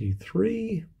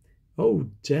 23. Oh,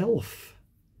 Delph.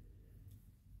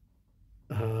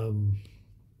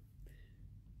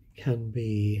 Can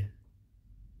be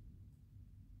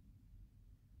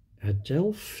a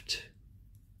Delft.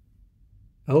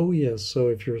 Oh yes, so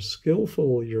if you're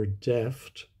skillful, you're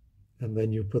deft, and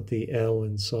then you put the L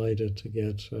inside it to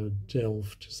get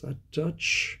Delft. Is that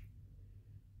Dutch?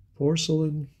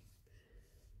 Porcelain?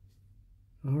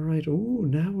 All right, oh,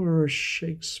 now our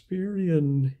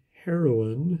Shakespearean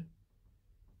heroine.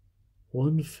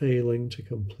 One failing to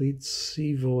complete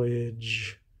sea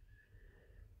voyage.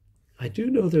 I do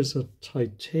know there's a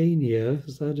Titania.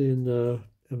 Is that in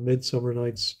A Midsummer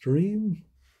Night's Dream?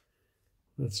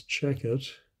 Let's check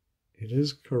it. It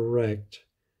is correct.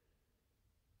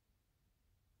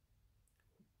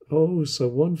 Oh, so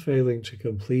one failing to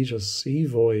complete a sea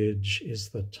voyage is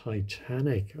the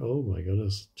Titanic. Oh my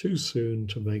goodness. Too soon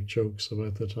to make jokes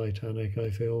about the Titanic, I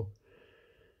feel.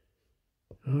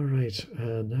 All right,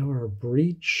 now our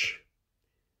breach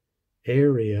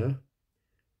area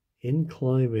in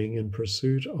climbing in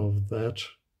pursuit of that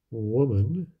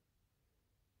woman.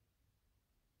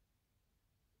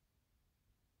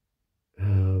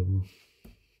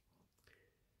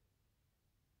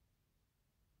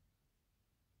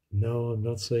 No, I'm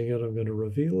not saying it. I'm going to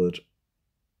reveal it.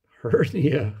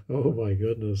 Hernia. Oh my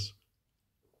goodness.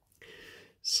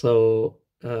 So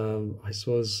I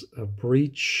suppose a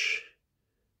breach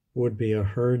would be a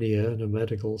hernia in a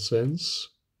medical sense.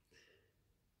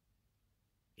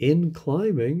 In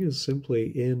climbing is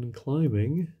simply in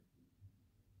climbing.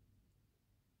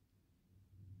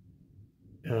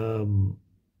 Our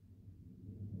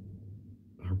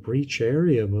breach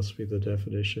area must be the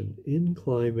definition. In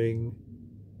climbing,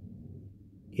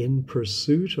 in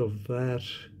pursuit of that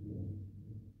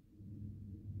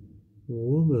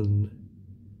woman.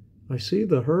 I see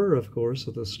the her, of course,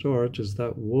 at the start is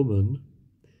that woman.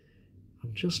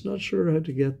 I'm just not sure how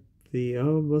to get the,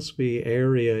 must be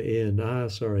area in.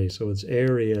 Sorry, so it's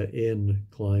area in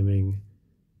climbing.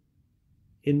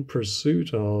 In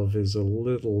pursuit of is a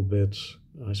little bit,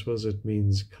 I suppose it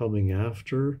means coming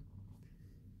after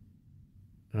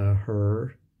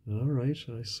her. All right,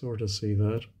 I sort of see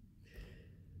that.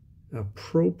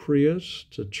 appropriate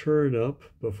to turn up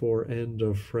before end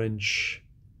of French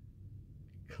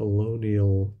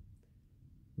colonial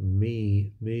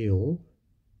meal.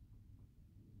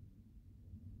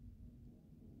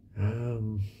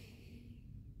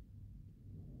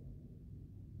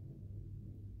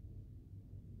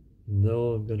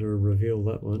 No, I'm going to reveal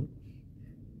that one.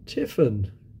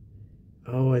 Tiffin.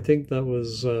 Oh, I think that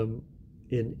was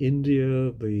in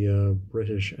India, the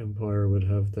British Empire would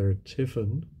have their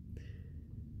tiffin.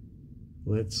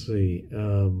 Let's see.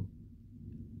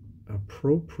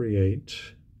 Appropriate.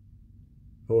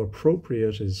 Oh,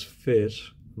 appropriate is fit,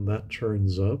 and that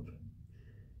turns up.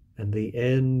 And the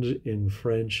end in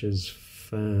French is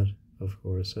fin, of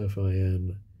course,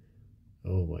 F-I-N.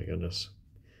 Oh my goodness.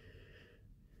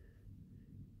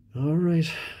 All right.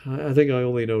 I think I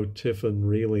only know tiffin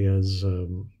really as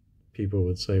people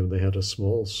would say when they had a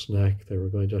small snack, they were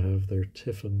going to have their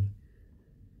tiffin.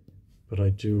 But I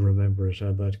do remember it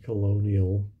had that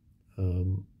colonial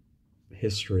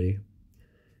history.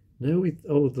 Now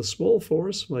the small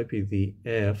force might be the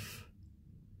F,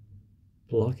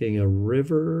 blocking a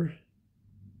river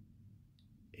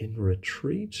in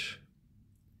retreat.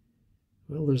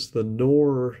 Well, there's the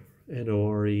Nor,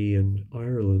 N-O-R-E in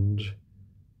Ireland,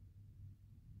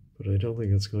 but I don't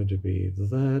think it's going to be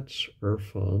that.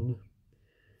 Irfan.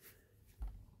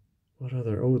 What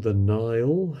other? Oh, the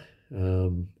Nile.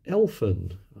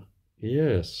 Elfin.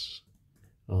 Yes,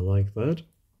 I like that.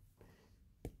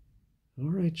 All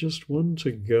right, just one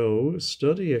to go.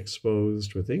 Study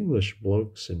exposed with English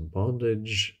blokes in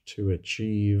bondage to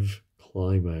achieve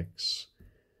climax.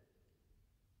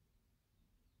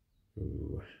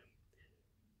 Ooh.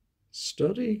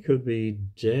 Study could be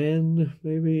den,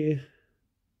 maybe.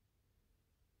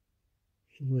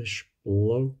 English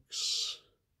blokes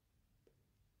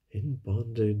in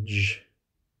bondage.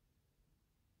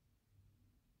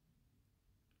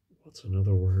 What's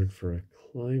another word for a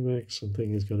climax?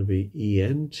 Something is going to be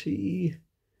E-N-T.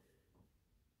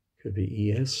 Could be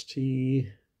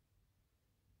E-S-T.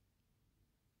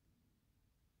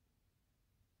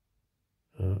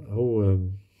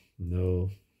 No,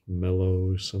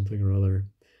 mellow something or other.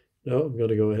 No, I'm going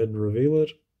to go ahead and reveal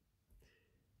it.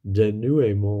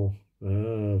 Denouement.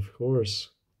 Of course.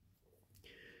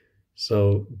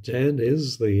 So den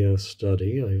is the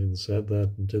study. I even said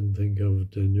that and didn't think of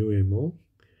denouement.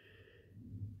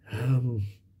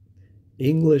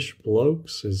 English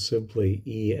blokes is simply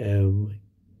E-M-E-N.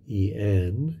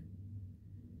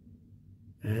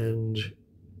 And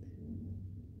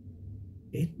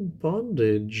in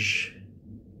bondage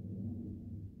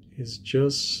is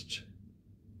just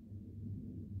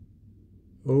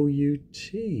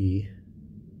O-U-T.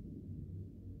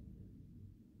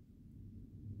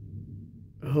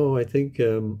 Oh, I think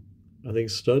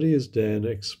study is den,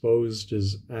 exposed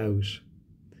is out,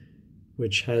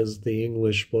 which has the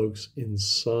English blokes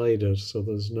inside it. So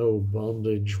there's no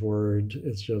bondage word.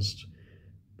 It's just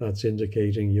that's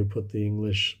indicating you put the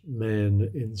English men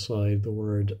inside the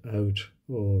word out.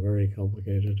 Oh, very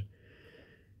complicated.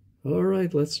 All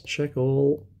right, let's check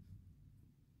all.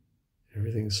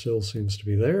 Everything still seems to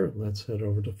be there. Let's head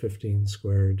over to 15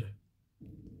 squared.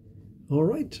 All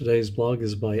right, today's blog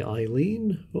is by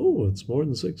Eileen. Oh, it's more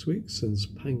than 6 weeks since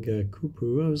Panga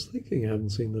Kupu. I was thinking I haven't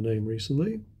seen the name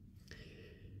recently.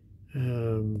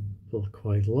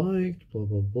 Quite liked, blah,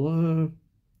 blah, blah.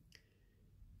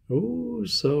 Oh,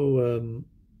 so,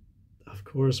 of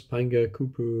course, Panga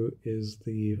Kupu is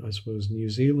the, I suppose, New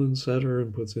Zealand setter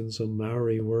and puts in some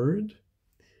Maori word.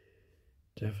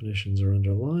 Definitions are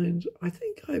underlined. I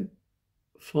think I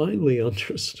finally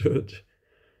understood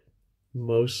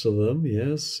most of them.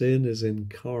 Yes, sin is in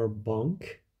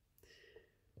carbonk.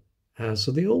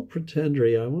 So the old pretender,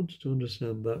 I wanted to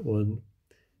understand that one.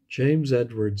 James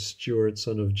Edward Stuart,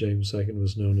 son of James II,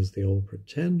 was known as the Old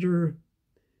Pretender.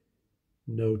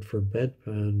 Note for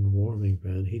bedpan, warming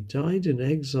pan. He died in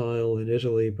exile in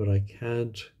Italy, but I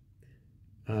can't.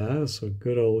 So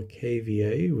good old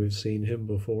KVA. We've seen him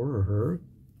before, or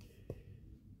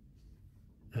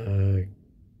her.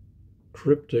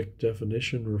 Cryptic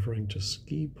definition referring to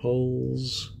ski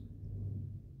poles.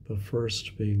 The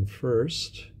first being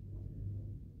first.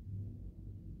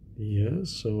 Yeah,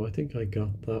 so I think I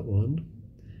got that one.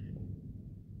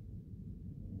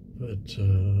 But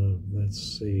let's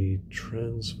see,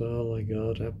 Transvaal I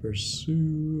got,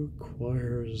 Aperçu,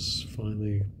 choirs,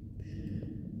 finally.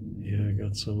 Yeah, I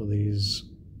got some of these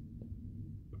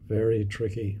very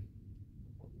tricky.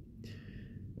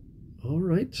 All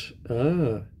right,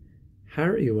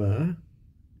 Hariwa.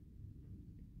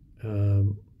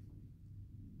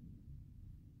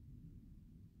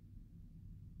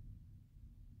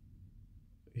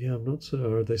 Yeah, I'm not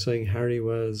so. Are they saying Harry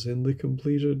was in the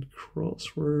completed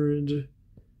crossword?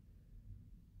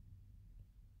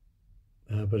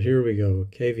 But here we go.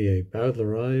 KVA,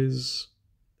 Bowdler Eyes.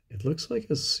 It looks like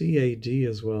a CAD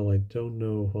as well. I don't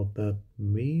know what that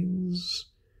means.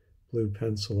 Blue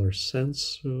pencil or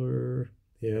sensor.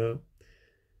 Yeah.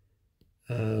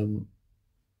 Pole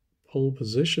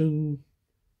position.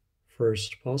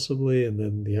 First, possibly, and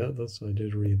then, yeah, I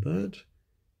did read that.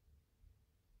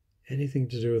 Anything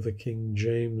to do with the King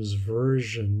James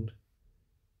Version.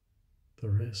 The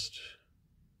rest.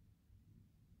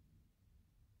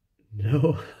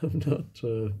 No, I'm not.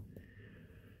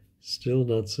 Still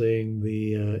not seeing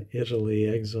the Italy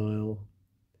exile.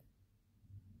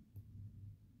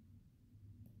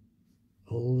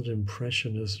 Old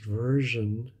Impressionist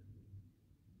version.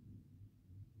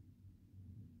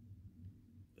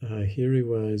 Here he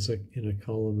was in a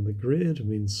column in the grid. It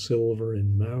means silver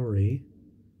in Maori.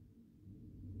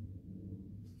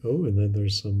 Oh, and then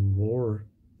there's some more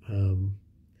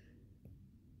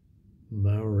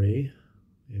Maori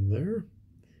in there.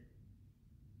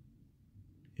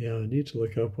 Yeah, I need to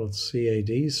look up what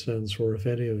CAD stands for. If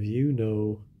any of you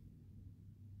know,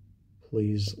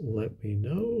 please let me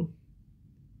know.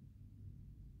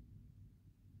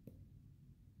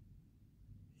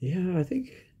 Yeah, I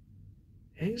think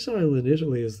exile in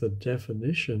Italy is the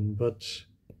definition, but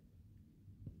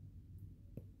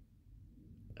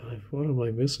what am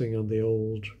I missing on the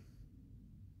old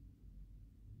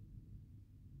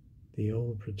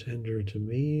pretender to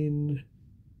mean?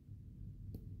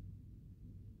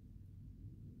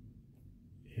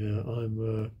 Yeah,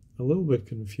 I'm a little bit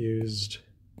confused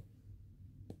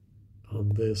on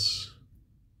this.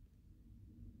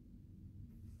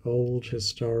 Old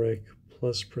historic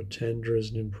plus pretender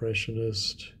is an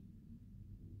impressionist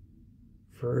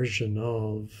version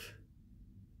of.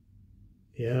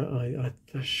 Yeah, I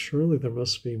surely there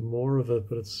must be more of it,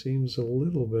 but it seems a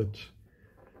little bit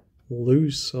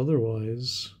loose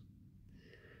otherwise.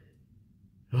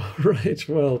 All right,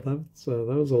 well, that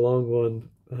was a long one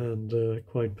and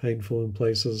quite painful in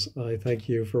places. I thank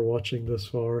you for watching this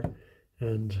far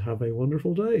and have a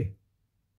wonderful day.